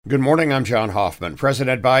Good morning, I'm John Hoffman.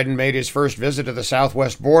 President Biden made his first visit to the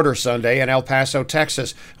southwest border Sunday in El Paso,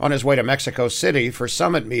 Texas, on his way to Mexico City for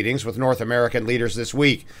summit meetings with North American leaders this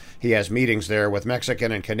week. He has meetings there with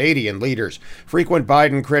Mexican and Canadian leaders. Frequent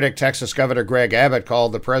Biden critic Texas Governor Greg Abbott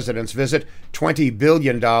called the president's visit $20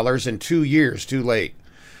 billion in 2 years too late.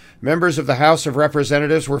 Members of the House of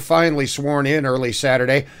Representatives were finally sworn in early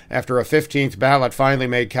Saturday after a 15th ballot finally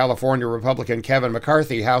made California Republican Kevin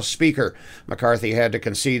McCarthy House Speaker. McCarthy had to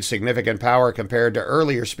concede significant power compared to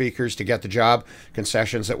earlier speakers to get the job,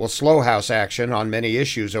 concessions that will slow House action on many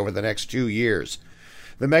issues over the next 2 years.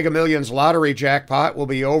 The Mega Millions lottery jackpot will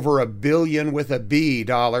be over $1 billion with a B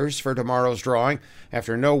dollars for tomorrow's drawing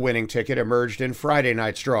after no winning ticket emerged in Friday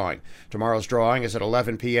night's drawing. Tomorrow's drawing is at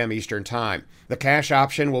 11 p.m. Eastern Time. The cash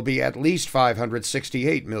option will be at least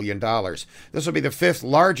 $568 million. This will be the fifth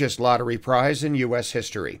largest lottery prize in U.S.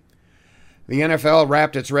 history. The NFL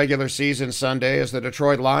wrapped its regular season Sunday as the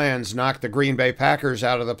Detroit Lions knocked the Green Bay Packers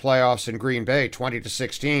out of the playoffs in Green Bay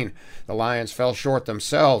 20-16. The Lions fell short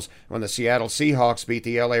themselves when the Seattle Seahawks beat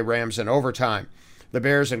the LA Rams in overtime. The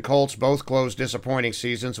Bears and Colts both closed disappointing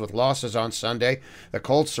seasons with losses on Sunday, the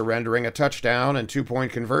Colts surrendering a touchdown and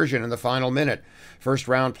two-point conversion in the final minute.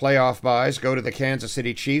 First-round playoff byes go to the Kansas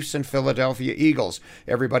City Chiefs and Philadelphia Eagles.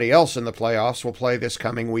 Everybody else in the playoffs will play this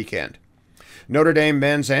coming weekend. Notre Dame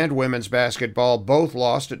men's and women's basketball both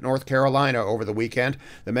lost at North Carolina over the weekend.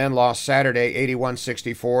 The men lost Saturday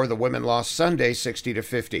 81-64. The women lost Sunday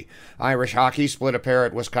 60-50. Irish hockey split a pair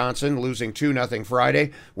at Wisconsin, losing 2-0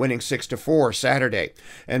 Friday, winning 6-4 Saturday.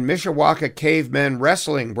 And Mishawaka Cavemen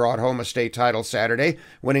wrestling brought home a state title Saturday,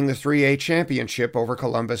 winning the 3A championship over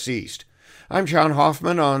Columbus East. I'm John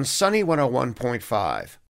Hoffman on Sunny 101.5.